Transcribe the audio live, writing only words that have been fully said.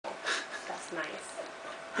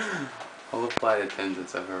All the flight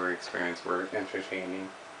attendants I've ever experienced were entertaining.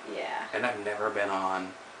 Yeah. And I've never been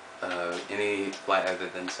on any flight other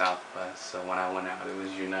than Southwest. So when I went out, it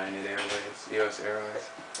was United Airways, U.S. Airways.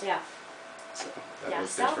 Yeah. So that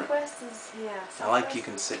was different. Southwest is, Southwest. I like you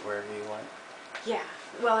can sit wherever you want. Yeah.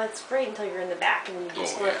 Well, it's great until you're in the back and then you get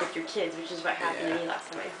split up with your kids, which is what happened to Yeah. me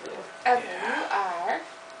last time I flew. Okay, you are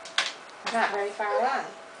not very far along.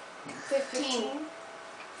 15.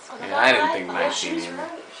 Yeah, I didn't think Yeah, she 19 was either.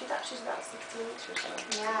 right. She thought she was about 16 weeks or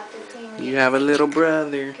so. Yeah, 15. You have a little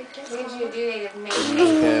brother. Good kiss, Gives Mom. you a due date of May.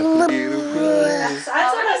 You have a little brother. That's what I'm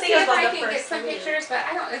I gonna was see thinking if I about the can get first some week. pictures, but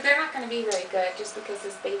I don't. They're not going to be very good just because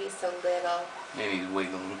this baby's so little. And he's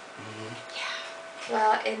wiggling.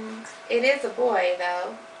 Well, and it is a boy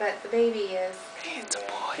though, but the baby is. It's a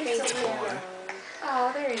boy. It's It's a a boy.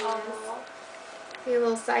 Oh, there he is. Aw. See a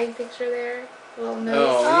little side picture there, a little nose.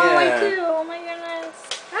 Oh, I yeah. do. Oh my goodness.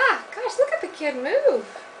 Ah, gosh, look at the kid move.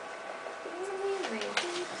 He's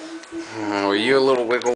amazing. Were you a little wiggle?